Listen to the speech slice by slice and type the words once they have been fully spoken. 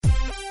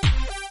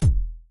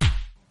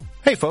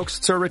Hey folks,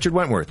 it's Sir Richard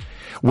Wentworth.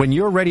 When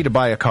you're ready to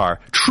buy a car,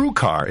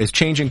 TrueCar is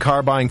changing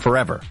car buying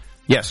forever.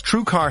 Yes,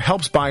 TrueCar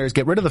helps buyers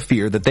get rid of the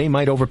fear that they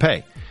might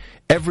overpay.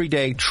 Every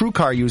day,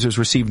 TrueCar users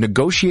receive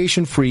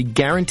negotiation-free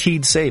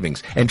guaranteed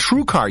savings, and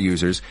TrueCar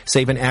users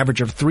save an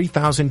average of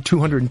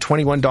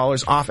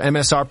 $3,221 off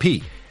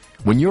MSRP.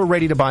 When you're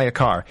ready to buy a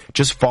car,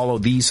 just follow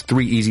these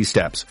 3 easy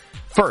steps.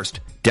 First,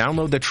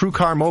 download the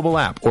TrueCar mobile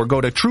app or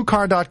go to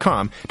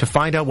TrueCar.com to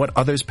find out what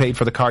others paid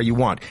for the car you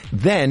want.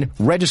 Then,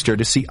 register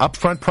to see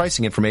upfront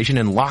pricing information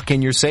and lock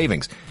in your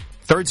savings.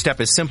 Third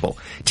step is simple.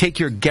 Take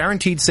your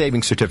guaranteed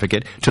savings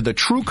certificate to the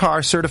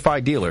TrueCar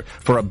certified dealer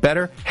for a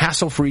better,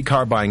 hassle-free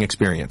car buying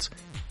experience.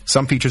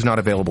 Some features not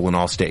available in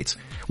all states.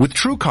 With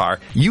TrueCar,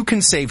 you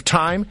can save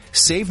time,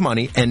 save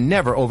money, and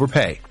never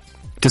overpay.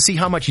 To see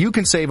how much you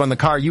can save on the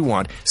car you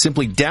want,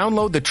 simply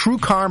download the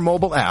TrueCar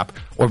mobile app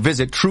or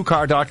visit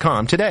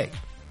TrueCar.com today.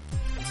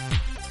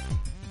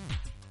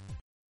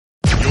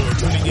 You're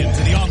tuning in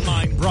to the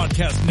online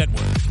broadcast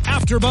network,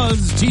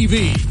 AfterBuzz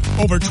TV.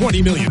 Over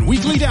 20 million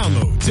weekly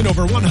downloads in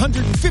over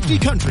 150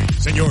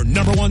 countries, and your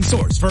number one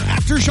source for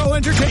after-show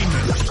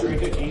entertainment.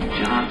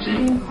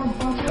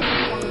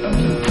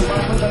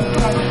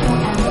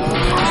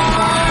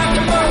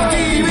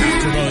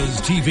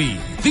 AfterBuzz TV,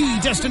 the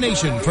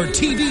destination for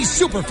TV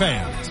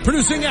superfans,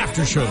 producing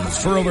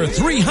after-shows for over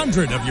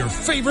 300 of your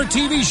favorite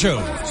TV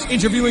shows,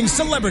 interviewing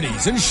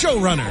celebrities and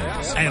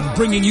showrunners, and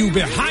bringing you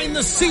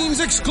behind-the-scenes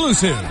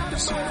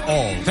exclusives.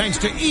 All thanks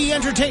to E!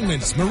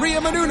 Entertainment's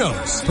Maria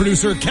Menounos,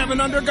 producer Kevin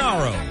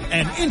Undergaro,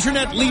 and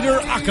internet leader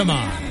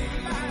Akamai.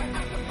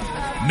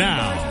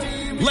 Now,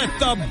 let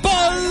the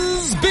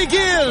buzz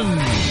begin!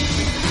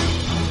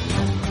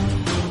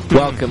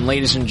 Welcome,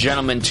 ladies and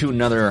gentlemen, to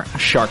another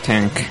Shark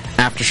Tank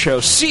After Show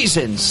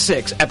Season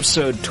 6,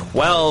 Episode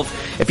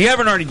 12. If you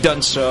haven't already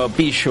done so,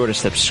 be sure to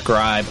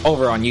subscribe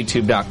over on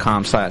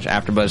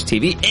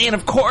youtube.com/AfterBuzzTV. And,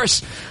 of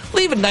course,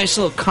 leave a nice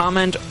little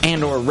comment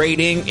and or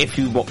rating if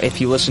you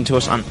listen to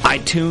us on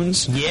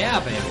iTunes. Yeah,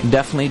 baby.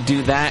 Definitely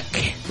do that.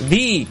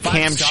 The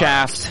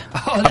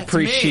Camshaft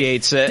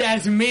appreciates it.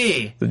 That's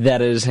me.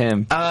 That is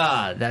him.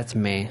 That's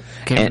me.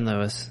 Cameron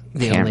Lewis.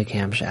 The only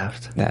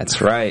camshaft.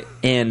 That's right.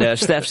 And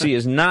Steph C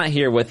is not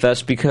here with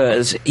us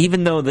because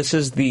even though this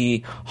is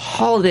the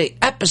holiday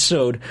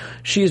episode,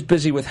 she is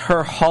busy with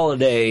her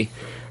holiday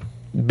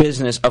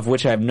business, of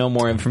which I have no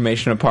more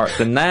information apart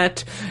than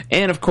that.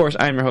 And, of course,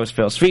 I'm your host,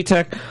 Phil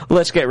Svitek.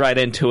 Let's get right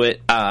into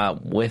it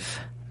with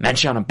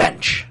Mensch on a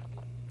Bench.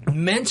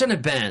 Mensch on a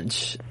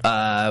Bench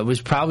was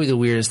probably the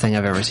weirdest thing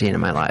I've ever seen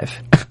in my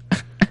life.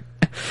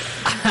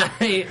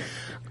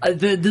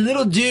 The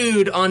little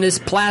dude on this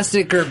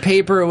plastic or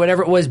paper or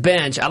whatever it was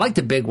bench, I like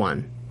the big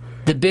one.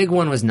 The big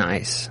one was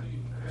nice.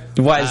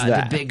 Why is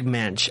that? The big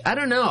Mensch. I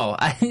don't know.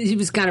 He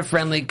was kind of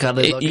friendly,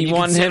 cuddly looking. You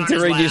want him to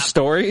read you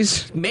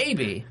stories?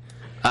 Maybe.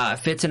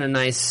 Fits in a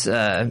nice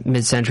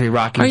mid-century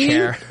rocking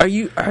chair.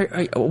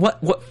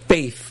 What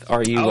faith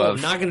are you of?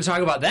 I'm not going to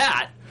talk about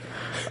that.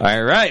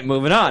 All right,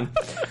 moving on.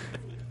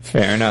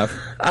 Fair enough.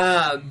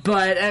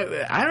 But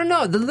I don't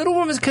know. The little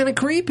one was kind of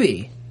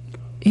creepy.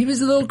 He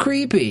was a little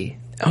creepy.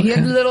 Okay. He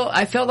had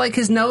I felt like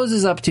his nose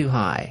is up too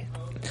high.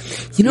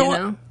 You know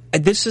what?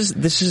 This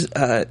isn't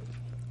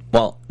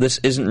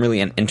really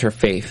an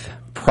interfaith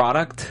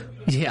product.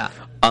 Yeah.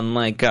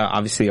 Unlike,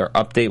 obviously, our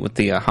update with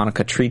the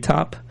Hanukkah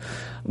treetop.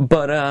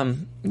 But,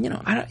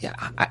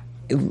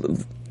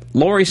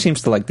 Lori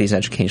seems to like these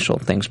educational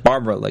things.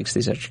 Barbara likes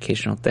these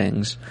educational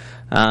things.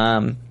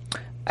 I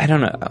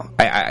don't know.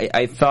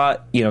 I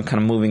thought, kind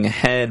of moving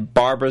ahead,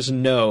 Barbara's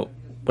note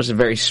was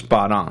very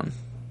spot on.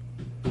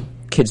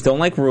 Kids don't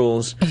like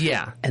rules.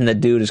 Yeah. And the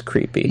dude is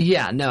creepy.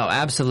 Yeah, no,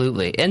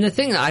 absolutely. And the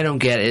thing that I don't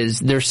get is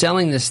they're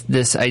selling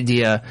this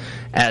idea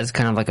as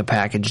kind of like a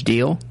package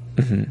deal,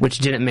 which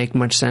didn't make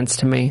much sense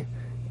to me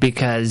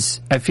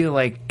because I feel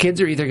like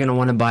kids are either going to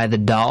want to buy the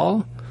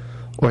doll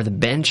or the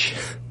bench.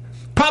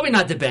 Probably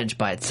not the bench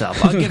by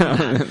itself. I'll give them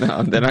that.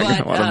 No, they're not going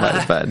to want to buy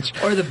the bench.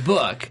 Or the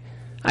book.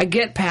 I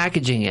get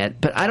packaging it,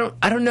 but I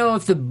don't know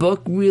if the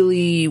book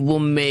really will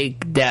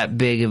make that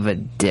big of a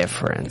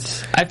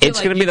difference.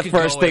 It's going to be the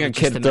first thing a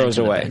kid throws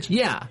away.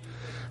 Yeah. I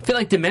feel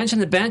like to mention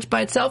the bench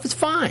by itself is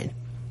fine.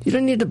 You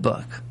don't need the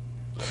book.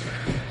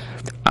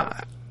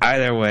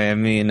 Either way, I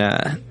mean,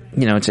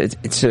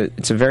 it's a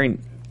very.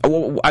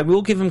 Well, I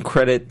will give him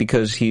credit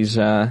because he's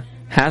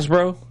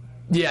Hasbro.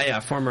 Yeah,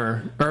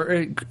 former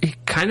or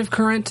kind of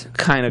current,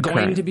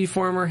 going to be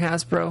former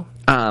Hasbro.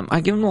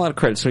 I give him a lot of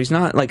credit, so he's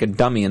not like a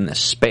dummy in this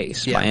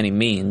space by any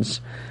means.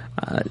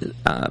 But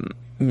I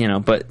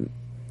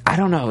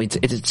don't know.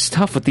 It's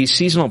tough with these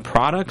seasonal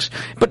products.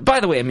 But by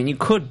the way, I mean, you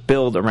could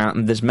build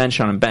around this Mensch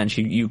on a Bench.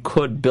 You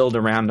could build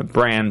around a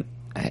brand.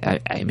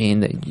 I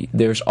mean,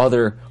 there's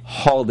other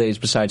holidays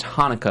besides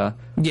Hanukkah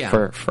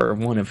for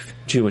one of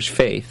Jewish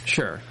faith.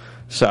 Sure.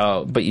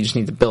 So, but you just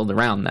need to build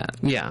around that.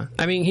 Yeah.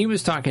 I mean, he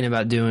was talking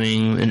about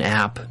doing an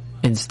app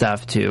and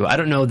stuff too. I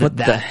don't know what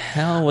the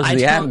hell was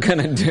the app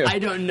gonna do? I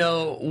don't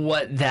know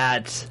what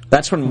that.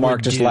 That's when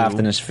Mark just laughed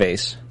in his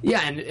face.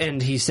 Yeah,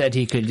 and he said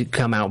he could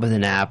come out with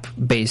an app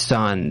based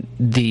on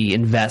the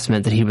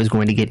investment that he was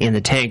going to get in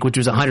the tank, which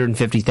was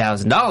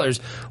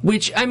 $150,000.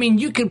 Which, I mean,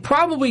 you could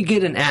probably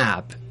get an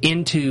app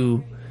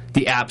into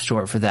the App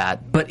Store for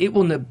that, but it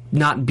will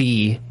not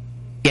be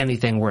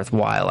anything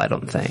worthwhile, I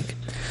don't think.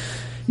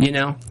 You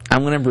know?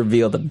 I'm going to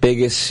reveal the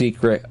biggest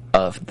secret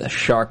of the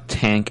Shark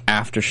Tank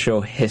after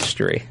show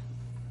history.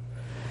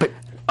 But,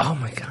 oh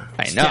my God.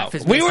 I know.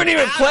 We weren't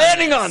even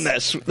planning on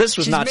this. This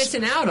was not. She's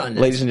missing out on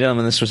this. Ladies and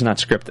gentlemen, this was not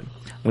scripted.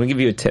 I'm going to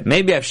give you a tip.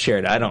 Maybe I've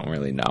shared it. I don't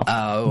really know.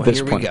 Oh,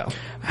 here we go.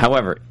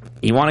 However,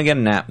 you want to get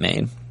an app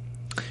made.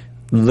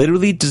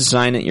 Literally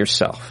design it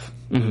yourself.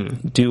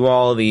 Mm-hmm. Do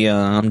all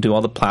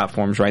the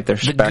platforms, right?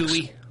 There's specs.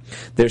 GUI.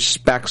 There's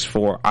specs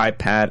for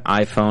iPad,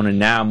 iPhone, and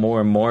now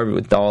more and more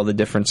with all the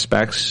different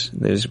specs.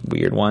 There's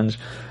weird ones.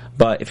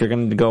 But if you're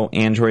going to go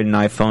Android and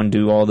iPhone,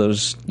 do all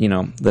those,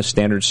 the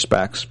standard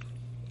specs.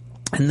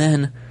 And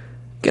then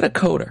get a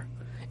coder.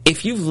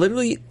 If you've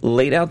literally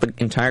laid out the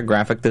entire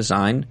graphic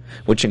design,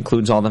 which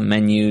includes all the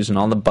menus and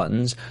all the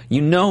buttons,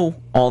 you know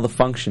all the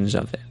functions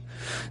of it.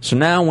 So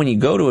now when you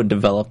go to a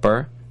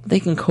developer, they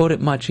can code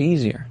it much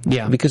easier.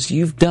 Yeah. Because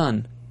you've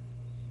done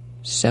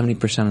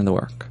 70% of the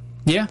work.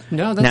 Yeah,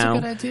 no, that's a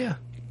good idea.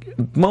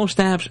 Most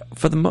apps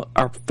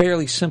are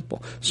fairly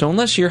simple. So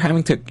unless you're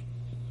having to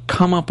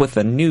come up with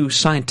a new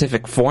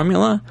scientific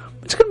formula,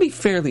 it's going to be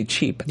fairly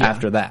cheap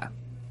after that.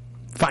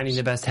 Finding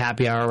the best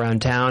happy hour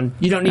around town,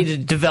 you don't need to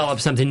develop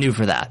something new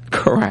for that.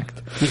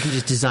 Correct. You can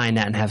just design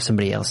that and have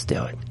somebody else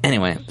do it.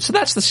 Anyway, so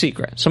that's the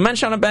secret. So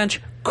Mensch on a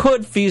Bench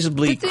could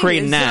feasibly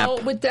create an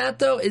app. With that,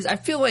 though, is I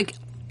feel like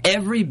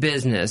every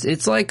business,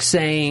 it's like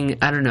saying,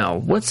 I don't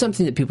know, what's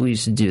something that people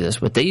used to do this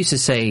with? They used to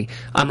say,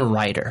 I'm a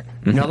writer.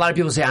 Mm-hmm. A lot of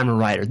people say, I'm a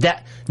writer.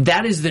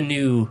 That is the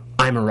new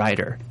I'm a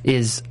writer,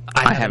 is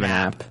I have an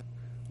app.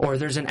 Or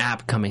there's an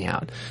app coming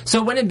out.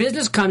 So when a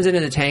business comes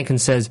into the tank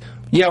and says,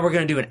 yeah, we're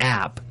going to do an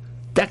app,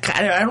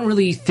 I don't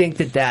really think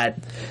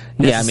that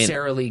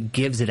necessarily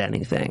gives it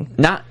anything.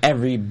 Not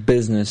every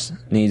business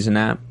needs an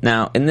app.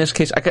 Now, in this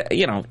case,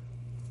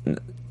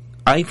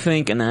 I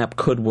think an app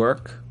could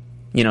work.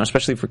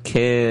 Especially for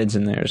kids,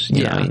 and there's,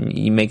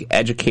 you make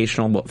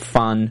educational but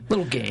fun.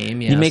 Little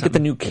game, You make it the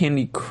new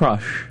Candy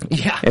Crush,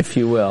 if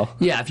you will.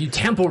 Yeah, if you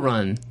temple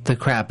run the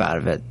crap out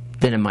of it,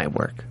 then it might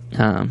work.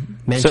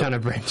 Mensch on a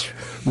Bench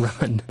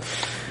run.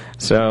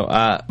 So,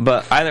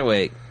 but either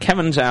way,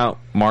 Kevin's out,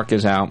 Mark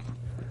is out.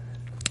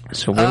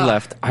 So we're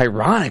left,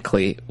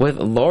 ironically, with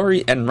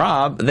Lori and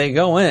Rob. They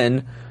go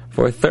in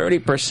for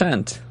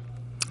 30%.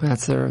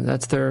 That's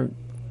their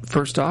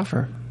first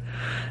offer.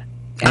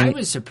 And I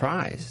was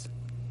surprised.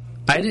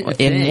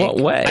 In what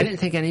way? I didn't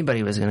think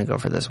anybody was going to go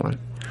for this one.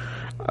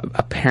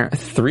 Apparently,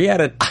 3 out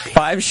of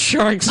 5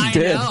 sharks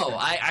did.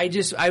 I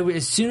know.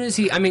 As soon as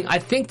I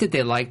think that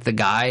they liked the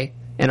guy,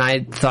 and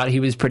I thought he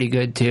was pretty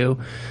good too.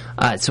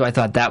 So I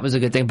thought that was a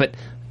good thing. But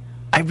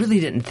I really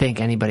didn't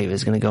think anybody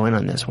was going to go in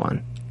on this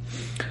one.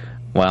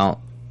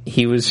 Well,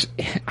 he was.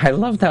 I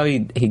loved how he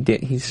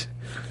did.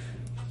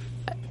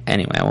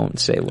 Anyway, I won't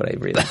say what I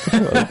really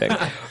think.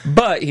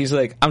 But he's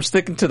like, I'm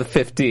sticking to the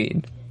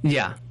 15.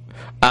 Yeah.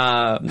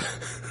 And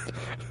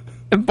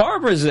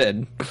Barbara's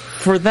in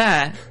for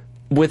that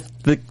with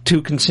the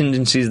 2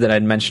 contingencies that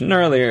I'd mentioned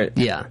earlier.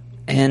 Yeah.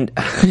 And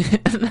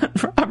then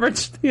Robert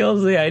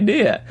steals the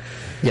idea.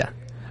 Yeah.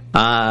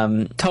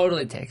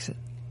 Totally takes it.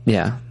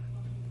 Yeah.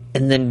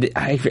 And then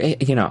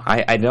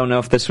I don't know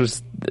if this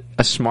was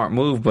a smart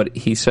move, but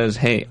he says,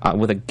 "Hey,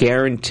 with a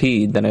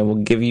guarantee that I will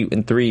give you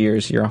in 3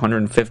 years your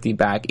 $150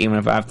 back, even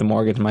if I have to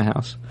mortgage my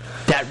house."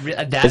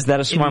 Is that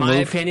a smart move? In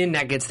my opinion,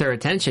 that gets their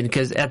attention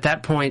because at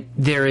that point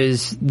there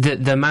is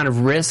the amount of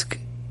risk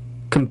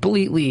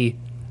completely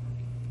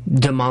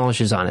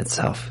demolishes on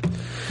itself.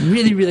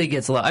 Really, really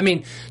gets low. I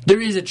mean, there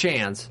is a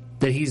chance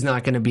that he's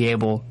not going to be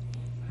able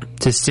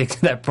to stick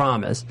to that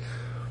promise,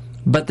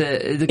 but the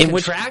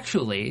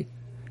contractually.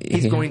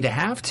 He's going to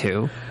have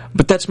to.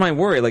 But that's my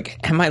worry. Like,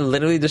 am I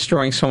literally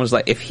destroying someone's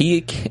life?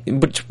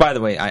 Which, by the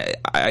way,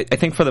 I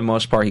think for the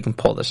most part he can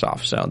pull this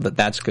off, so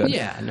that's good.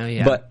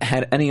 Yeah. But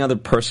had any other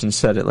person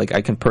said it, like, I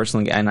can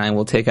personally, and I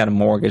will take out a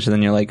mortgage, and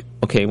then you're like,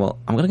 okay, well,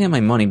 I'm going to get my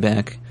money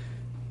back,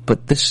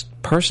 but this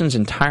person's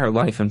entire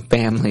life and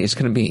family is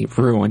going to be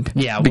ruined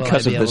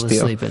because of this deal. To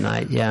sleep at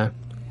night, yeah.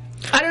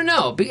 I don't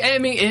know. I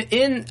mean,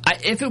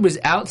 if it was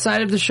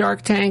outside of the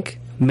Shark Tank,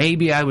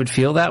 maybe I would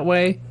feel that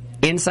way.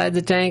 Inside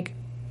the tank,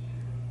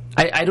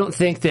 I don't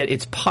think that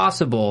it's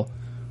possible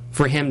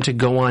for him to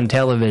go on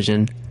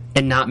television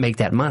and not make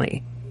that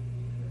money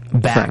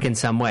back in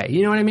some way.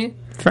 You know what I mean?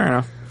 Fair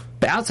enough.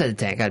 But outside the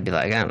tank, I'd be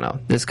like, I don't know.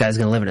 This guy's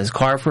going to live in his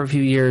car for a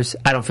few years.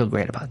 I don't feel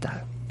great about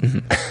that.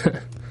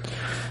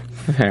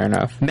 Mm-hmm. Fair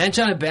enough. Mensch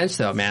on a Bench,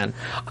 though, man.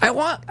 I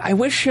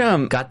wish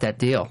got that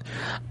deal.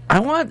 I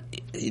want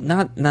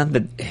not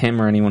that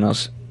him or anyone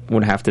else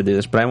would have to do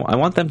this, but I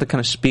want them to kind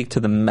of speak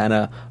to the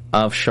meta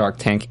of Shark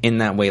Tank in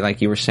that way,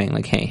 like you were saying,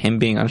 like, hey, him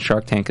being on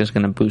Shark Tank is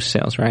going to boost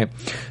sales, right?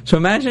 So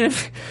imagine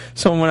if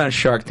someone went on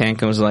Shark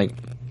Tank and was like,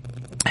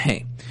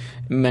 hey,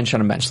 Mensch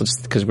on a Bench,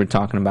 because we're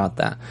talking about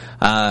that.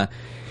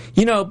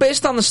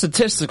 Based on the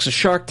statistics of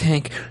Shark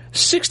Tank,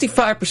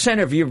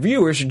 65% of your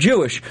viewers are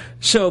Jewish.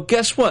 So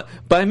guess what?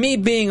 By me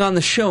being on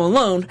the show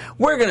alone,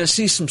 we're going to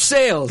see some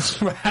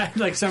sales. Right?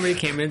 Like somebody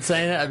came in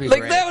saying that? That'd be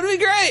great. That would be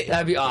great.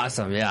 That'd be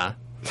awesome, yeah.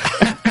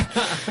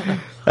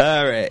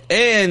 All right.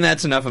 And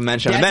that's enough of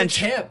Mensch on a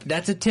Bench.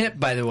 That's a tip,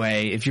 by the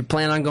way, if you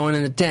plan on going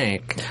in the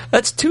tank.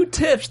 That's 2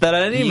 tips that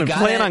I didn't even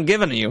plan on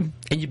giving you.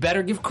 And you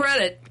better give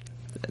credit.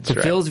 That's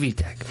right. Phil's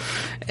VTech.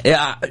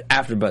 Yeah,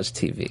 AfterBuzz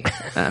TV.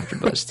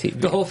 AfterBuzz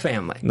TV. The whole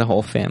family. The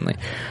whole family.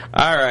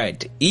 All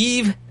right.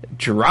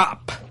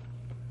 Eavesdrop.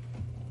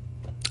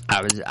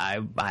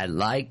 I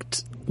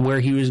liked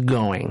where he was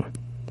going.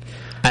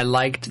 I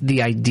liked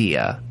the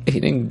idea. He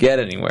didn't get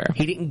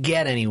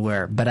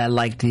anywhere. But I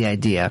liked the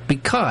idea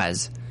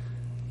because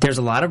there's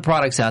a lot of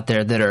products out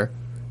there that are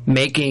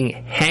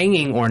making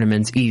hanging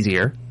ornaments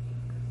easier.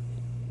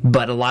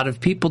 But a lot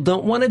of people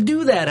don't want to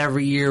do that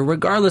every year,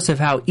 regardless of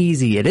how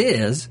easy it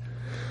is.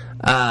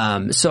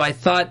 So I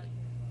thought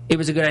it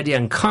was a good idea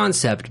in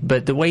concept,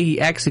 but the way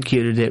he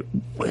executed it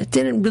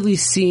didn't really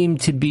seem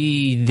to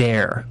be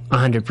there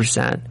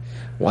 100%.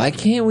 Why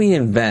can't we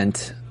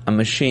invent a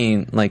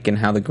machine like in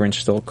How the Grinch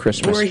Stole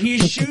Christmas? Where he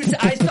shoots...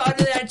 I thought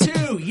of that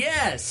too,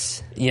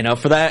 yes!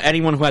 For that,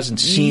 anyone who hasn't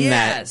seen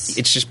that,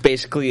 it's just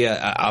basically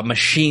a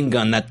machine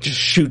gun that just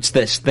shoots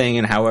this thing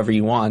in however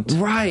you want.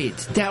 Right.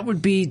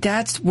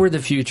 That's where the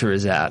future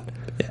is at.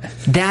 Yeah.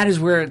 That is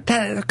where...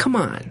 come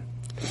on.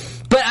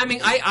 But,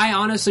 I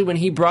honestly, when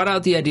he brought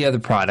out the idea of the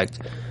product,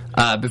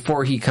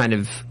 before he kind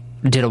of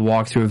did a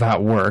walkthrough of how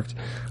it worked,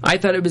 I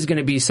thought it was going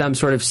to be some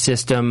sort of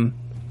system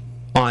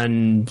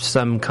on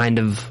some kind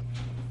of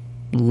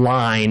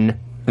line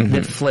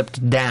that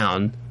flipped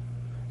down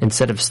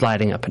instead of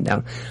sliding up and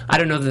down. I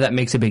don't know that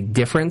makes a big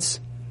difference.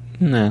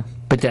 No.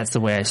 But that's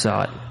the way I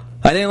saw it.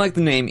 I didn't like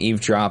the name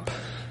Eavesdrop.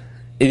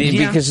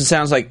 Because it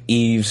sounds like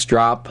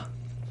eavesdrop,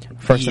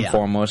 first and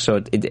foremost,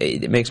 so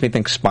it makes me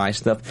think spy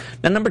stuff.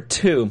 Now, number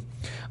 2,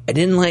 I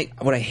didn't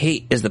like... What I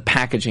hate is the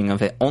packaging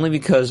of it, only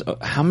because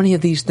how many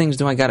of these things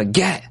do I gotta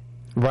get?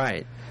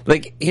 Right.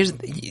 Like, here's...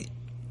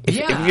 If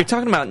you're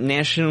talking about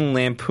National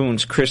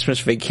Lampoon's Christmas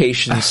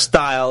Vacation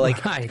style,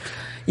 like, right.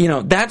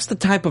 That's the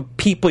type of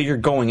people you're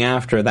going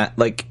after that,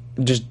 like,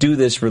 just do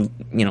this, pardon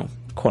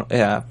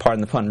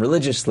the pun,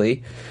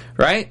 religiously,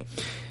 right?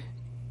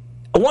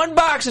 1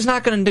 box is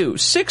not going to do.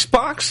 6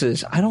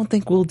 boxes, I don't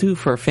think will do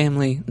for a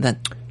family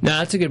that... No,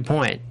 that's a good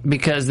point,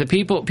 because the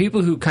people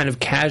who kind of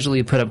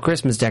casually put up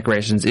Christmas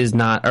decorations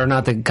are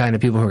not the kind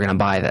of people who are going to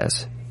buy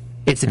this.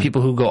 It's the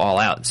people who go all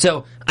out.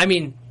 So,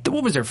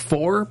 what was there,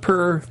 4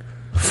 per...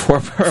 4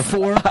 per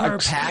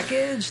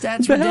package?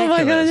 That's ridiculous. What the hell am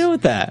I going to do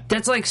with that?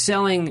 That's like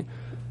selling,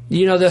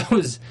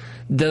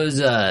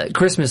 those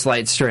Christmas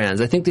light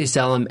strands. I think they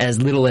sell them as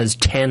little as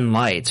 10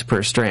 lights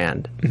per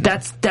strand. Mm-hmm.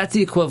 That's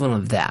the equivalent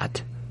of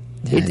that.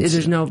 Yeah,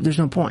 there's no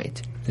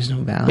point. There's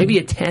no value. Maybe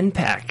a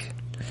 10-pack.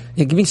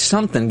 Yeah, give me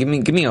something. Give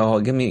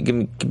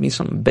me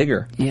something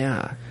bigger.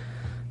 Yeah.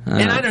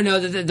 And I don't know,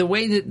 the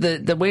way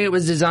that the way it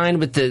was designed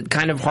with the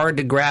kind of hard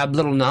to grab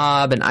little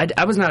knob, and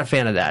I was not a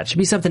fan of that. It should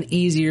be something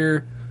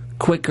easier,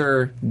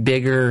 quicker,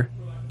 bigger.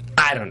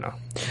 I don't know.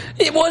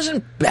 It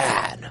wasn't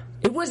bad.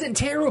 It wasn't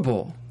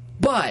terrible,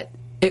 but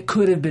it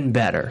could have been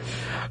better.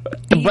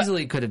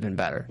 Easily could have been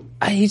better.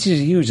 He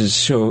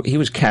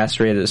was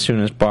castrated as soon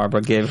as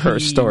Barbara gave her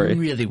story. He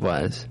really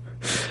was.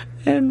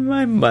 And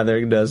my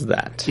mother does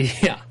that.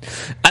 Yeah.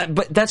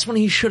 But that's when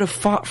he should have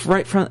fought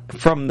right from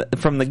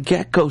the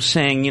get-go,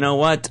 saying, you know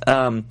what,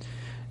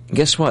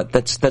 guess what,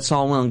 that's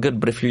all well and good,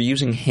 but if you're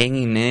using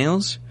hanging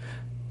nails,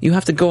 you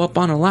have to go up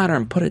on a ladder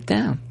and put it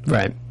down.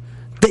 Right.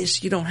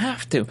 This, you don't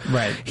have to.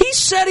 Right. He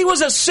said he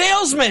was a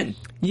salesman!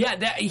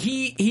 Yeah,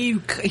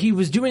 he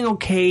was doing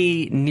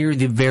okay near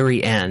the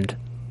very end,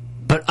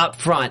 but up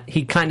front,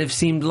 he kind of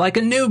seemed like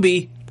a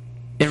newbie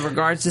in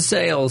regards to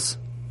sales.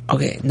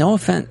 Okay, no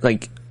offense,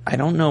 like, I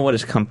don't know what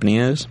his company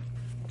is,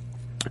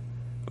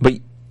 but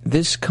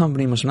this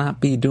company must not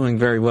be doing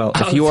very well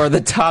if you are the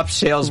top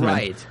salesman.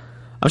 Right.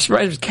 I'm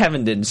surprised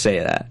Kevin didn't say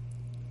that.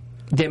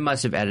 They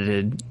must have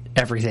edited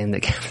everything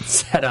that Kevin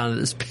said on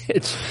this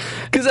pitch,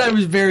 because I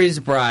was very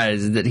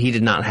surprised that he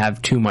did not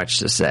have too much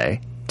to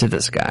say to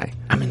this guy.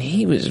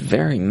 He was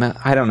very...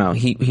 I don't know.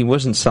 He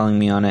wasn't selling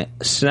me on it.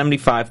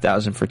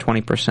 $75,000 for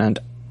 20%.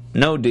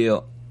 No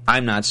deal.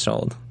 I'm not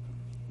sold.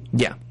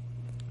 Yeah.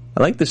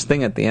 I like this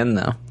thing at the end,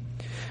 though.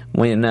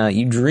 When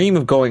you dream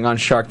of going on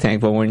Shark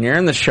Tank, but when you're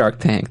in the Shark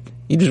Tank,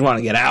 you just want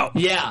to get out.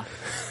 Yeah.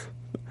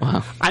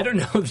 Wow. I don't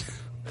know.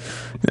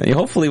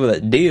 Hopefully with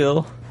a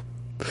deal.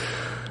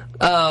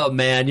 Oh,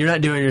 man. You're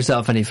not doing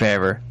yourself any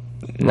favor.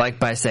 Like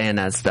by saying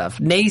that stuff.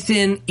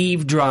 Nathan,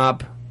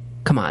 Eavesdrop.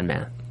 Come on,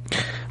 man.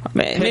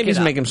 Maybe he's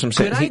making some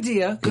sense.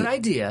 Good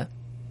idea.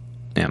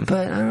 Yeah.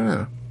 But I don't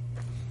know.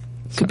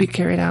 Could be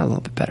carried out a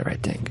little bit better, I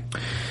think.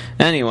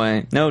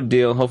 Anyway, no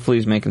deal. Hopefully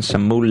he's making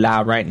some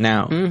moolah right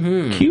now.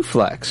 Mm-hmm.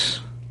 Q-Flex.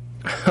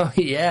 Oh,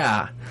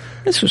 yeah.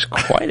 This was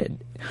quite a...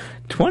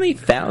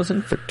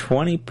 $20,000 for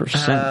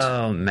 20%.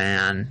 Oh,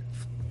 man.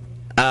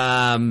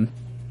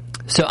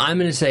 So I'm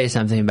going to say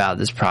something about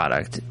this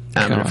product.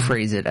 I'm going to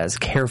phrase it as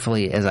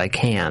carefully as I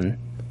can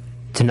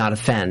to not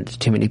offend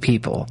too many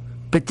people.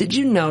 But did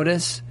you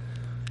notice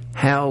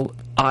how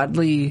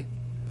oddly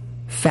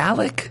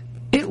phallic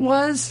it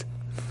was?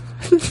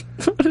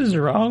 What is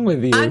wrong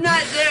with you? I'm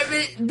not...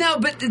 No,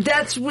 but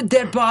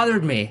that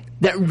bothered me.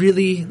 That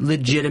really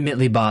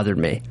legitimately bothered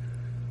me.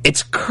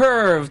 It's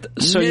curved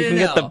so you can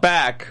get the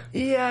back.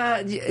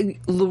 Yeah,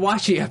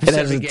 watch the episode. It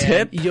has again. A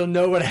tip? You'll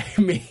know what I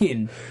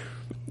mean.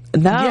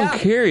 Now I'm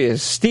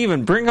curious.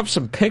 Steven, bring up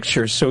some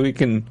pictures so we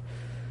can...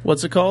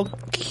 What's it called?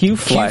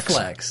 Q-Flex.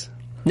 Q-Flex.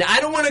 Now,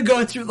 I don't want to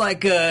go through I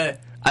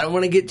don't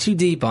want to get too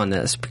deep on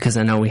this because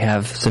I know we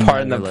have some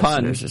Pardon the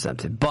pun or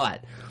something.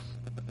 But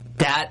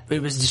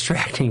it was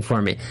distracting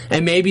for me.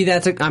 And maybe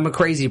I'm a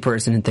crazy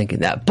person in thinking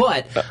that.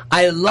 But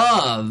I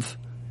love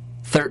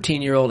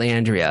 13-year-old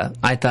Andrea.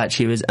 I thought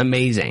she was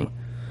amazing.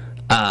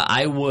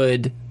 I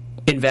would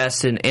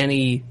invest in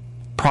any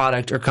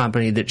product or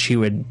company that she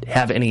would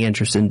have any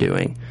interest in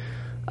doing.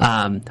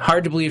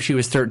 Hard to believe she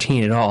was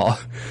 13 at all,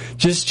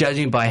 just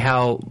judging by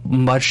how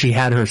much she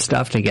had her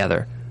stuff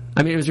together.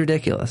 I mean, it was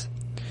ridiculous.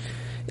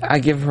 I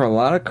give her a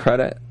lot of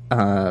credit.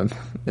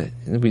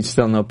 We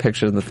still no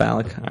pictures of the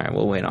phallic. All right,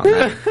 we'll wait on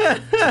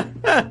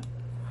that.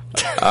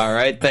 All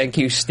right, thank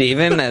you,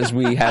 Steven, as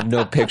we have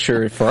no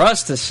picture for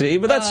us to see,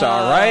 but that's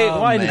all right.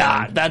 Why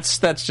not?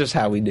 That's just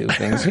how we do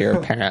things here,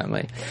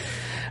 apparently.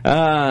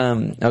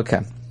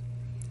 Okay.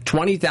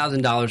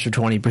 $20,000 for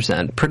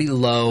 20%. Pretty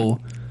low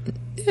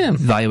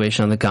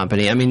valuation on the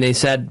company. I mean, they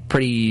said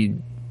pretty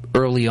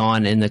early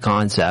on in the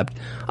concept.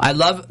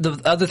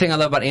 The other thing I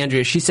love about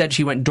Andrea, she said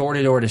she went door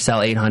to door to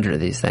sell 800 of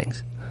these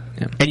things.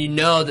 Yeah. And you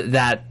know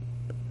that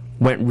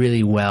went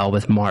really well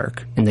with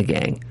Mark and the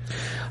gang.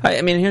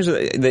 I mean,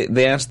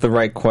 they asked the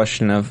right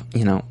question of,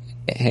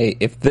 hey,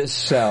 if this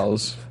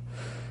sells...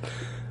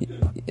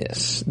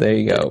 Yes, there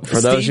you go. For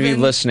those of you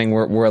listening,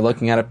 we're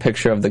looking at a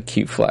picture of the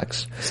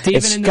Q-Flex.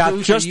 It's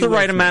got just the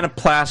right amount of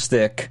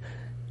plastic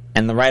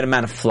and the right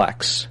amount of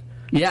flex.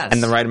 Yes.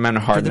 And the right amount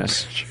of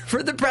hardness.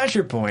 For the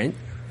pressure point.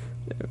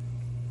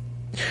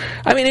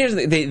 I mean, here's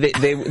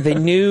they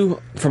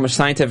knew from a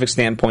scientific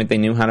standpoint, they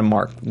knew how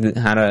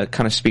to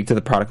kind of speak to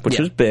the product, which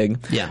was big.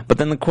 Yeah. But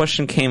then the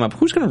question came up,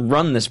 who's going to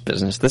run this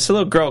business? This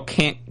little girl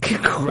can't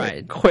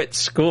quit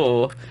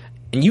school,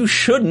 and you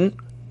shouldn't,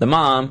 the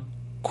mom,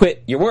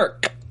 quit your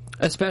work.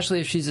 Especially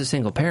if she's a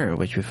single parent,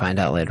 which we find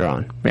out later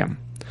on.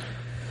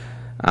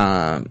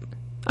 Yeah.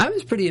 I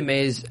was pretty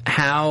amazed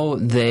how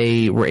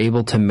they were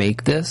able to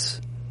make this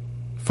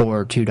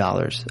for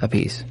 $2 a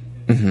piece.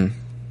 Mm-hmm.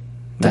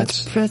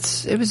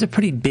 It was a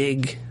pretty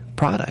big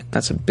product.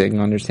 That's a big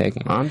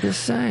undertaking. I'm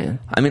just saying.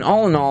 I mean,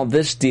 all in all,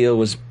 this deal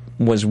was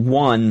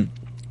won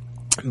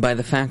by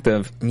the fact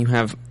of you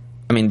have.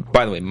 I mean,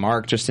 by the way,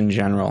 Mark, just in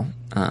general,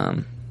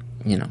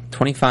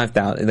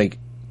 $25,000. Like,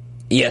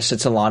 yes,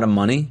 it's a lot of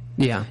money.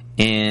 Yeah.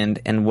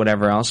 And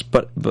whatever else,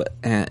 but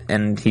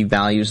he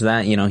values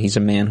that. He's a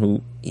man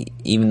who,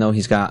 even though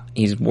he's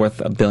worth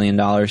 $1 billion,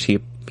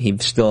 he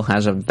still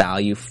has a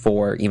value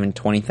for even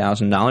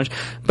 $20,000.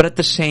 But at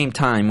the same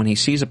time, when he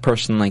sees a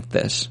person like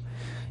this,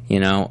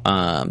 why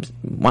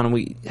don't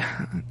we?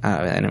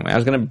 Anyway, I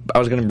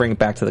was gonna bring it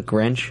back to the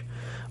Grinch,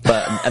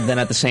 but and then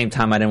at the same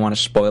time, I didn't want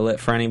to spoil it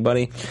for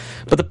anybody.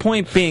 But the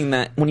point being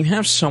that when you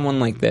have someone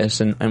like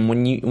this, and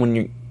when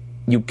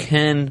you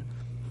can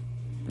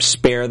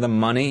spare the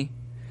money,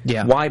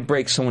 why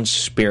break someone's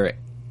spirit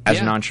as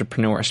an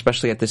entrepreneur,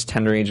 especially at this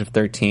tender age of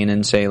 13,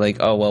 and say like,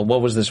 oh well,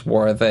 what was this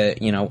worth? I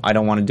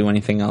don't want to do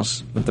anything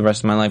else with the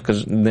rest of my life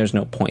because there's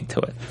no point to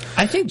it.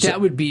 I think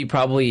that would be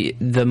probably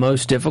the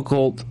most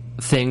difficult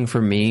thing for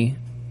me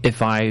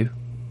if I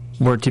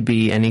were to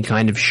be any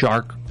kind of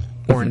shark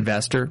or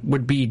investor,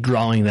 would be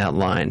drawing that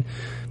line.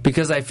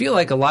 Because I feel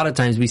like a lot of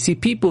times we see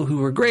people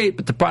who are great,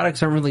 but the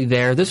products aren't really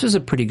there. This was a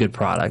pretty good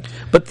product,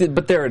 but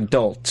they're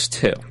adults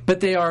too. But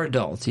they are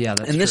adults, yeah.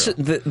 That's true.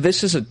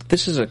 This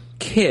is a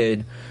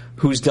kid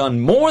who's done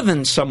more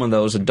than some of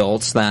those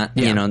adults that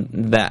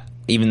that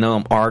even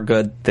though are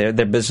good,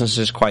 their business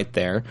is quite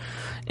there,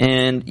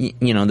 and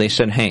they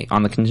said, hey,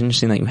 on the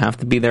contingency that you have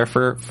to be there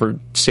for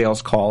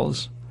sales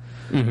calls,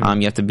 you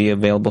have to be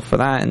available for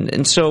that,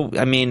 and so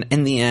I mean,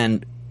 in the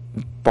end,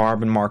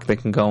 Barb and Mark, they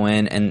can go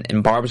in,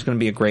 and Barb is going to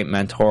be a great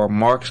mentor.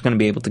 Mark's going to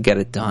be able to get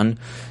it done.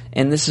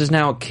 And this is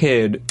now a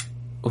kid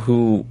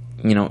who,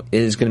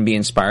 is going to be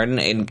inspired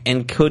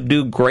and could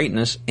do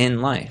greatness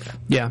in life.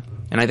 Yeah.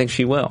 And I think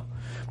she will.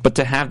 But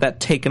to have that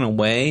taken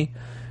away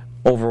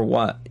over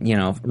what,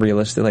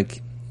 realistic,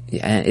 like,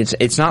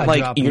 it's not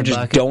like you're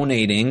just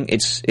donating.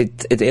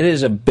 It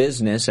is a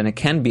business, and it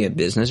can be a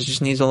business. It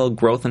just needs a little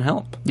growth and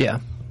help. Yeah.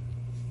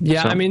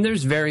 Yeah, so, I mean,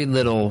 there's very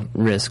little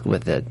risk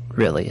with it,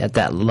 really, at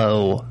that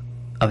low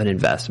of an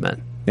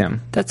investment. Yeah.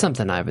 That's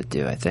something I would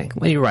do, I think.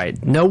 Well, you're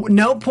right.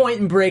 No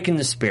point in breaking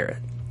the spirit.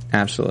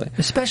 Absolutely.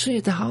 Especially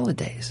at the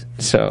holidays.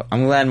 So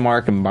I'm glad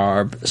Mark and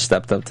Barb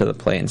stepped up to the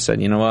plate and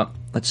said, you know what?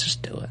 Let's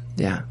just do it.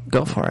 Yeah,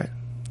 go for it.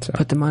 So,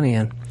 put the money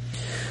in.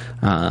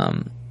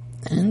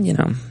 And, you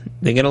know,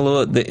 they get a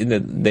little,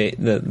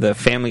 the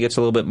family gets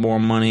a little bit more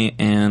money,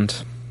 and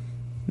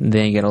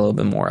they get a little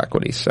bit more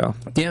equity. So,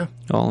 yeah.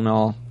 All in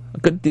all, a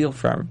good deal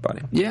for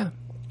everybody. Yeah.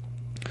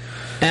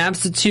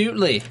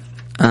 Absolutely.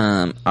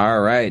 All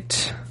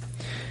right.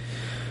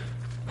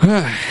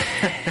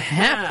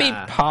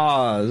 Happy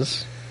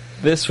pause.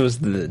 This was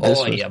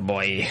the... yeah,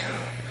 boy.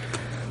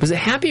 Was it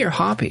happy or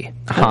hoppy?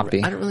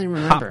 Hoppy. I don't really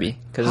remember. Hoppy.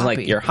 Because it's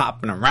like you're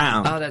hopping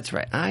around. Oh, that's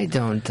right. I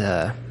don't...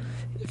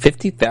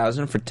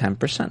 $50,000 for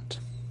 10%.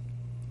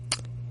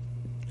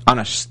 On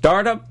a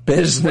startup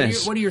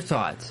business. What are your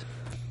thoughts?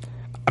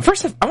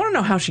 First, I want to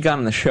know how she got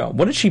on the show.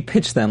 What did she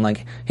pitch them?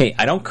 Like, hey,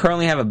 I don't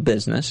currently have a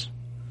business.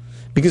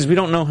 Because we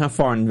don't know how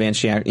far in advance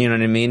she... You know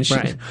what I mean?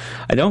 Right.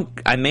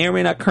 I may or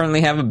may not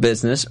currently have a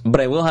business, but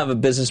I will have a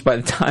business by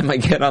the time I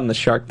get on the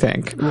Shark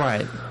Tank.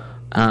 Right.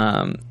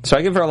 So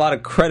I give her a lot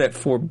of credit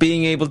for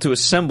being able to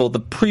assemble the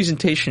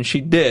presentation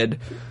she did,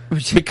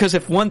 because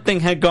if one thing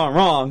had gone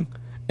wrong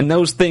and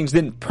those things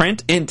didn't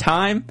print in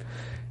time,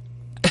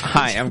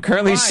 hi, I'm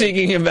currently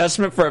seeking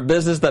investment for a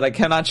business that I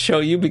cannot show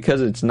you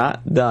because it's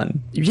not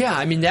done. Yeah,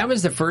 I mean, that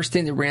was the first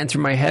thing that ran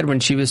through my head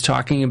when she was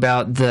talking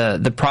about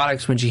the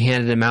products when she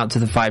handed them out to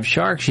the 5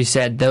 sharks. She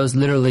said those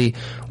literally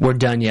were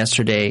done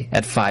yesterday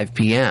at 5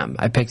 p.m.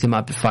 I picked them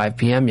up at 5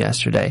 p.m.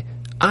 yesterday.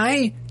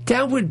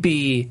 That would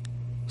be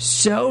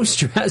so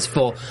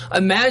stressful.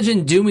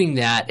 Imagine doing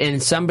that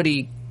and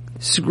somebody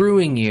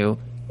screwing you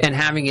and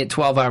having it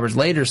 12 hours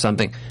later or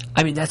something.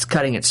 I mean, that's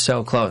cutting it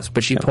so close,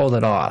 but she pulled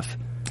it off.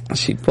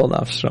 She pulled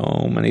off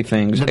so many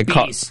things. The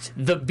beast.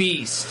 The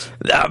beast.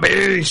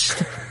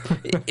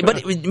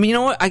 But you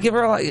know what? I give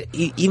her a lot.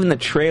 Even the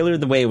trailer,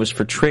 the way it was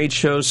for trade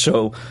shows,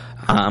 so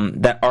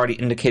that already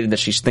indicated that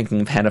she's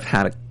thinking ahead of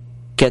how to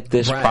get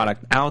this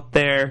product out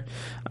there.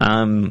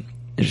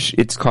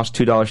 It's cost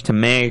 $2 to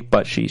make,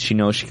 but she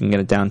knows she can get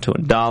it down to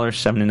 $1,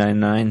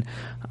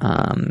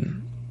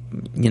 $7.99.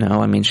 You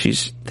know, I mean,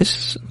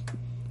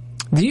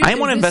 I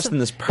want to invest in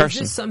this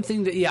person. Is this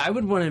something that, I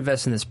would want to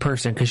invest in this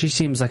person because she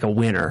seems like a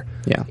winner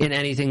in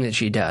anything that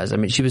she does. I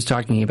mean, she was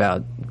talking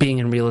about being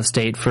in real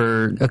estate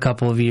for a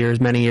couple of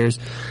years, many years,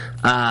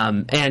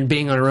 and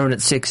being on her own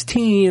at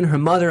 16. Her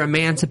mother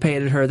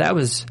emancipated her. That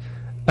was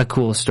a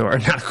cool story.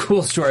 Not a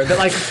cool story, but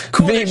like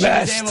cool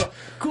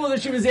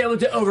that she was able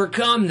to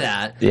overcome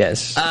that.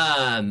 Yes.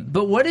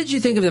 But what did you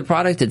think of the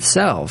product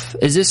itself?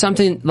 Is this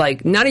something,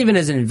 like, not even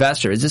as an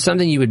investor, is this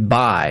something you would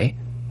buy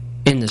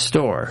in the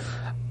store?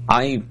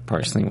 I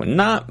personally would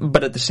not,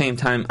 but at the same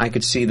time, I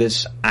could see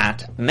this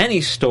at many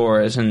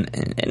stores, and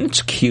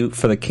it's cute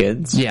for the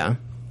kids. Yeah.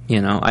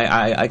 You know,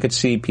 I could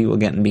see people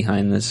getting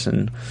behind this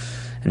and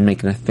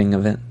making a thing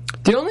of it.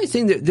 The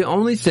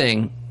only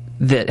thing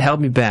that held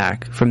me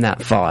back from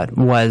that thought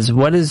was,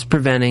 what is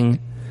preventing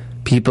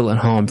people at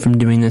home from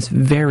doing this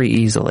very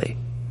easily?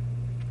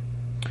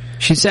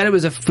 She said it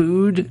was a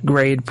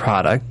food-grade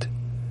product.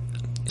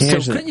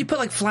 So couldn't you put,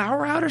 like,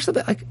 flour out or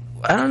something? Like,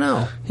 I don't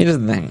know. Here's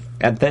the thing: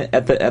 at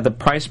the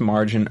price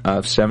margin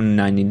of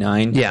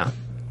 $7.99,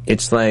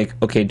 it's like,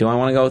 okay, do I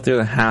want to go through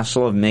the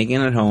hassle of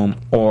making it at home,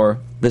 or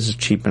this is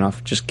cheap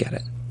enough, just get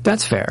it?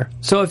 That's fair.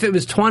 So if it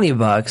was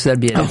 $20, that'd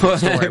be a different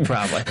story,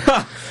 probably.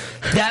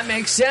 That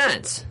makes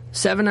sense.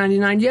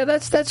 $7.99, yeah,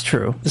 that's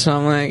true. So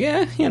I'm like,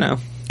 yeah, you know,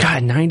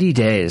 God, 90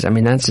 days. I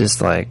mean, that's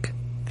just like,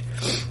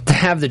 to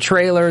have the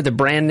trailer, the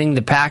branding,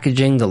 the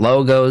packaging, the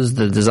logos,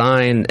 the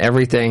design,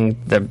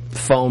 everything, the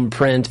foam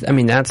print. I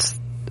mean, that's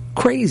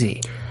crazy.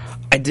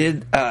 I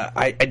did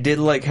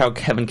like how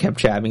Kevin kept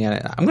jabbing at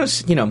it. I'm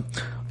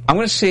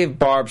gonna save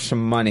Barb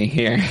some money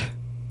here.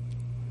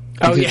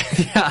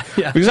 Yeah.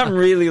 Because I'm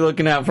really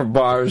looking out for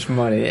Barb's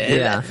money.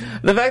 Yeah.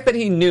 The fact that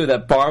he knew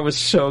that Barb was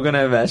so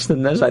gonna invest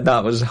in this, I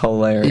thought was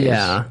hilarious.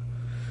 Yeah.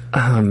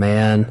 Oh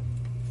man,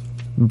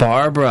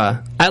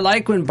 Barbara. I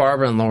like when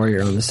Barbara and Lori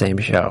are on the same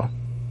show.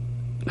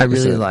 I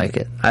really like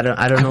it. I don't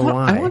know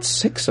why. I want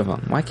 6 of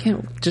them. Why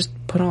can't just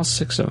put all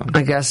 6 of them?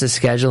 I guess a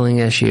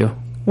scheduling issue.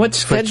 What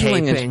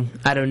scheduling is?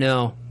 I don't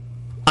know.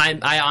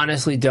 I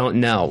honestly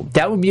don't know.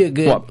 That would be a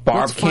good... What,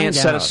 Barb can't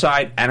set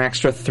aside an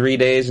extra 3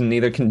 days, and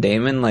neither can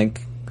Damon?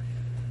 Like,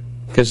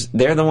 because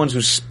they're the ones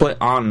who split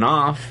on and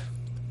off.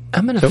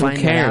 I'm going to find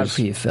that out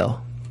for you,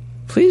 Phil.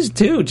 Please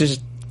do.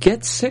 Just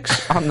get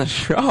 6 on the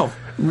show.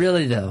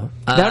 Really, though.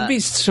 That'd be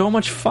so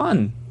much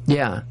fun.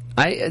 Yeah.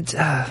 6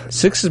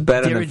 is better than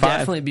 5. There would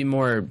definitely be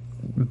more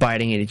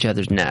biting at each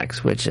other's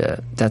necks, which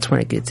that's when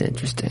it gets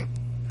interesting.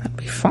 That'd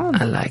be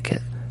fun. I like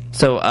it.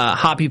 So,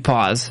 Hoppy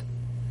Paws.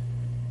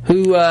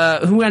 Who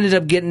ended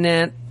up getting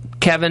it?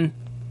 Kevin.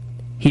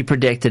 He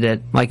predicted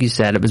it. Like you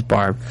said, it was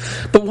Barb.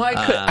 But why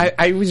could...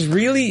 I was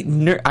really...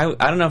 I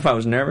don't know if I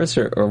was nervous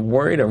or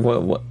worried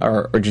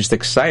or just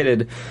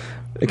excited.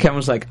 Kevin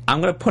was like,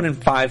 I'm going to put in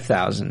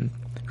 $5,000.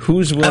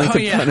 Who's willing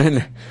to put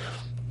in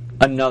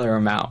another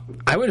amount?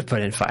 I would have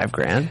put in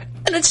 $5,000.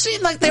 And it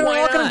seemed like they were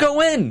all going to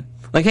go in.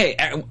 Like, hey,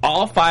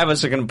 all 5 of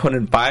us are going to put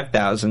in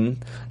 $5,000.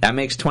 That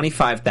makes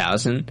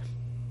 $25,000.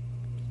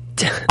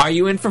 Are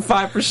you in for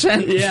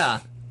 5%? Yeah.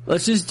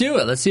 Let's just do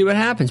it. Let's see what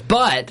happens.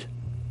 But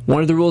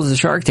one of the rules of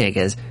Shark Tank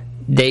is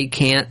they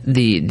can't,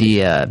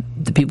 the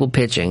people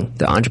pitching,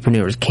 the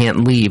entrepreneurs,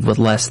 can't leave with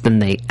less than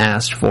they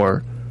asked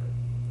for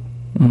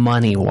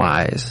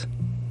money-wise.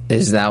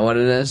 Is that what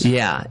it is?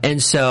 Yeah.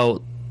 And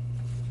so,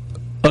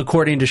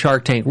 according to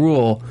Shark Tank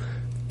rule,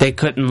 they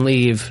couldn't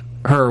leave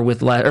her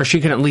with less, or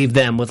she couldn't leave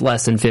them with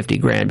less than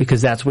 $50,000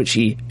 because that's what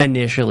she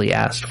initially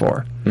asked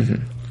for.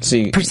 Mm-hmm.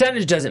 See,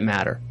 percentage doesn't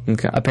matter,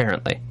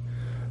 apparently.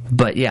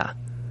 But yeah.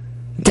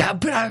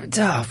 But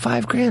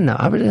 $5,000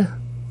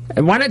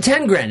 though. Why not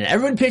 $10,000?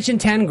 Everyone pitching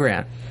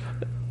 $10,000.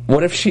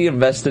 What if she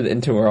invested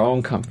into her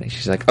own company?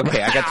 She's like,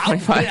 okay, I got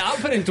 25. I'll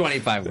put in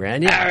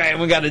 $25,000. Yeah. All right,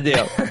 we got a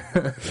deal.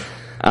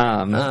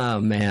 Oh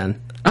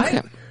man.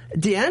 Okay.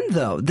 The end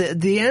though,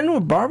 the end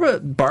where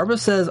Barbara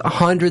says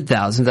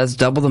 100,000. That's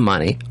double the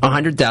money.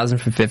 100,000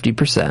 for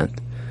 50%.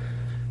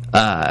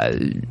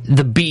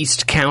 The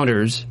Beast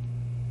counters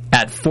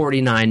at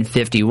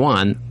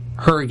 49.51.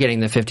 Her getting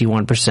the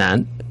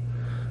 51%.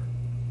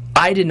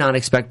 I did not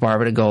expect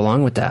Barbara to go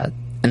along with that.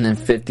 And then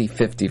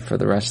 50-50 for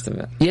the rest of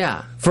it.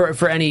 Yeah,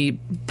 for any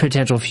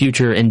potential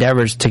future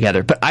endeavors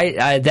together. But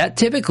I that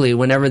typically,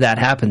 whenever that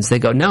happens, they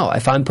go, no,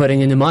 if I'm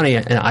putting in the money,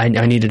 I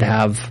needed to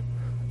have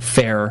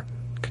fair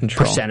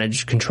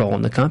percentage control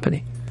in the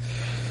company.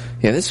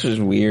 Yeah, this was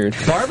weird.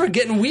 Barbara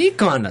getting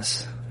weak on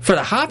us for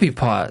the Hoppy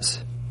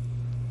Paws.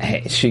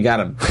 Hey, she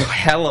got a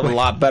hell of a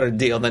lot better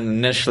deal than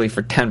initially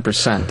for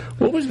 10%.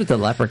 What was with the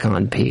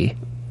leprechaun pee?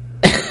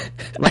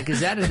 Like, is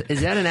that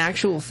an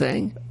actual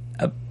thing?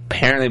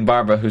 Apparently,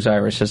 Barbara, who's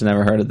Irish, has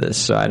never heard of this,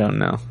 so I don't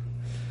know.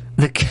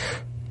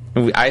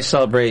 I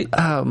celebrate.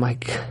 Oh my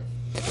god!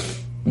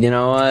 You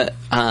know what?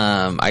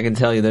 I can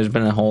tell you, there's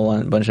been a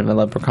whole bunch of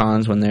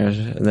leprechauns when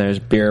there's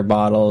beer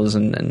bottles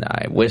and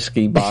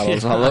whiskey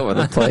bottles all over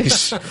the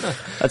place.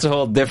 That's a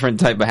whole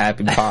different type of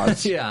happy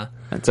paws. Yeah,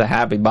 that's a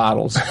happy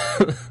bottles.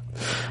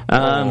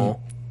 Yeah,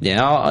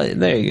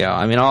 there you go.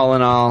 I mean, all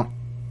in all,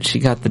 she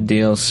got the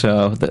deal.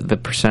 So the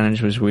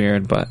percentage was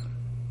weird, but.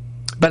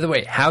 By the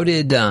way, how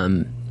did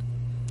the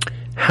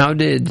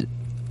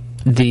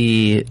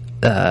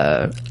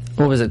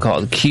what was it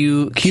called?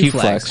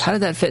 Q-Flex. How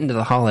did that fit into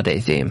the holiday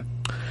theme?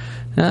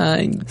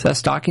 Is that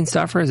stocking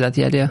stuffer? Is that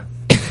the idea?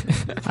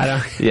 I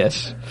don't.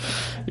 Yes.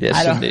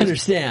 I don't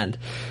understand.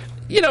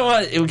 You know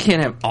what? We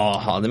can't have all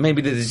holiday.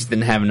 Maybe they just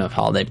didn't have enough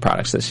holiday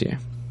products this year.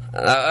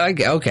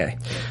 Okay,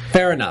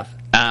 fair enough.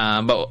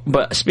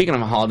 But speaking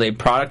of a holiday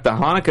product, the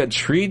Hanukkah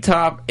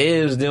treetop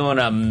is doing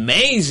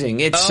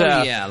amazing. It's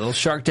a little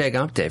Shark Tank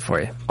update for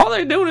you. All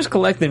they're doing is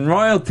collecting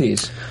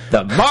royalties.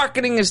 The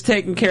marketing is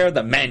taken care of.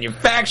 The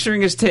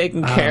manufacturing is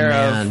taken care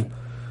of.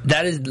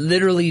 That is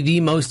literally the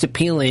most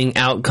appealing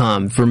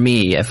outcome for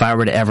me if I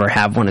were to ever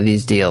have one of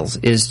these deals,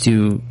 is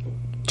to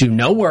do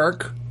no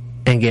work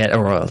and get a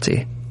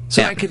royalty.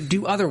 So I could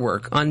do other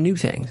work on new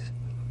things.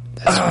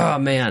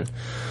 Man.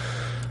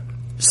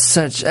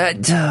 That's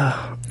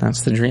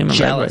the dream of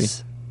everybody.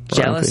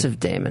 Jealous of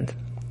Damon.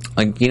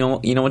 Like, you know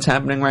what's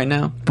happening right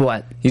now?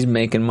 What? He's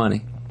making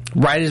money.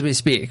 Right as we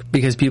speak,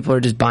 because people are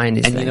just buying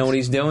these things. And you know what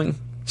he's doing?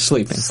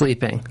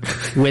 Sleeping.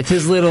 With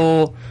his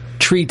little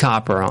tree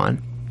topper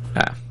on.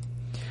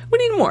 We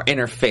need more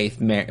interfaith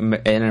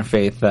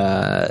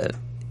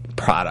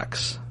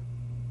products.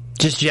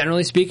 Just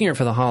generally speaking, or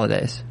for the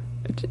holidays?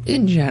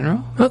 In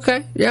general.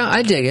 Okay, yeah,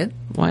 I dig it.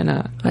 Why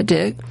not? I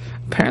dig.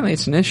 Apparently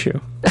it's an issue.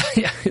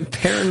 Yeah,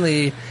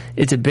 apparently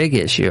it's a big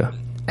issue.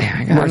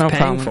 I got no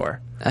problem for.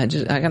 I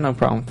got no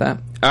problem with that.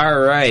 All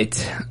right.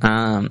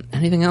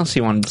 Anything else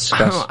you want to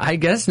discuss? Oh, I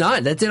guess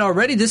not. That's it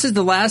already. This is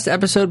the last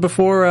episode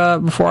before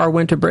our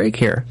winter break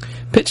here.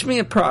 Pitch me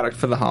a product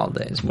for the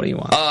holidays. What do you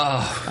want?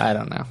 I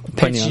don't know.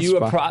 Pitch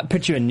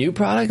you a new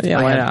product?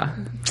 Yeah, why not?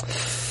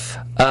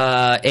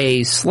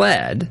 A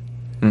sled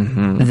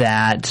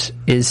that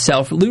is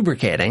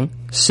self-lubricating,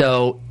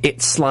 so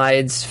it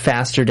slides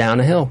faster down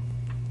a hill.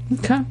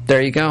 Okay.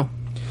 There you go.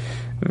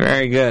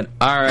 Very good.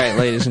 All right,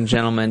 ladies and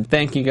gentlemen,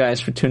 thank you guys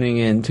for tuning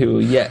in to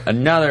yet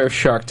another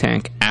Shark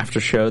Tank After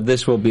Show.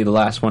 This will be the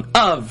last one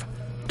of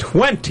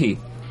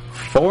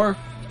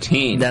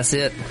 2014. That's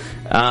it.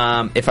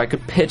 If I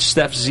could pitch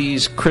Steph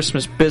Z's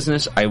Christmas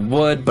business, I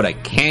would, but I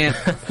can't.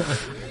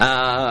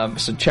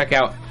 So check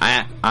out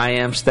I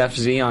am Steph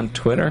Z on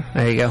Twitter.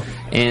 There you go.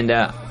 And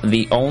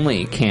the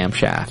only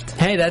camshaft.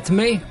 Hey, that's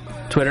me.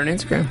 Twitter and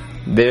Instagram.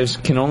 There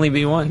can only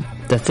be one.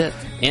 That's it.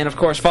 And, of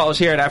course, follow us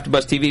here at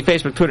AfterBuzz TV,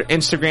 Facebook, Twitter,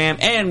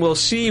 Instagram, and we'll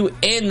see you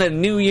in the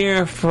new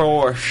year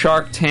for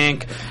Shark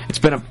Tank. It's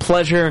been a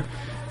pleasure.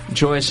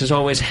 Joyous, as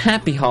always,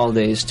 happy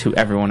holidays to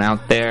everyone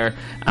out there,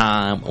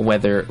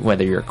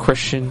 whether you're a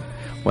Christian,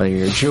 whether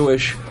you're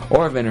Jewish,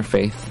 or of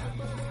interfaith.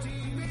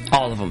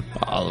 All of them.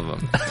 All of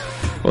them.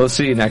 We'll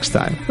see you next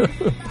time.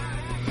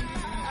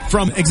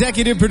 From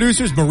executive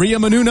producers Maria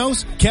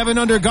Menounos, Kevin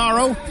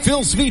Undergaro,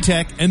 Phil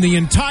Svitek, and the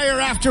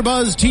entire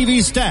AfterBuzz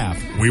TV staff,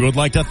 we would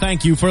like to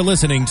thank you for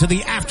listening to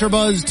the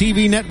AfterBuzz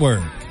TV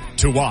network.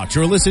 To watch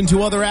or listen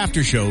to other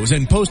after shows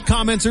and post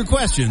comments or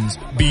questions,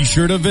 be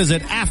sure to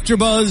visit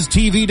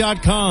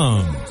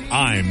AfterBuzzTV.com.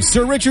 I'm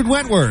Sir Richard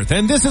Wentworth,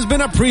 and this has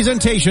been a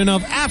presentation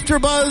of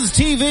AfterBuzz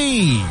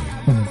TV.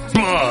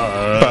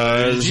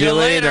 Buzz you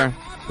later.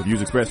 The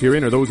views expressed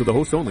herein are those of the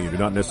host only and do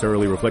not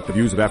necessarily reflect the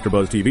views of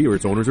AfterBuzz TV or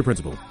its owners or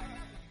principals.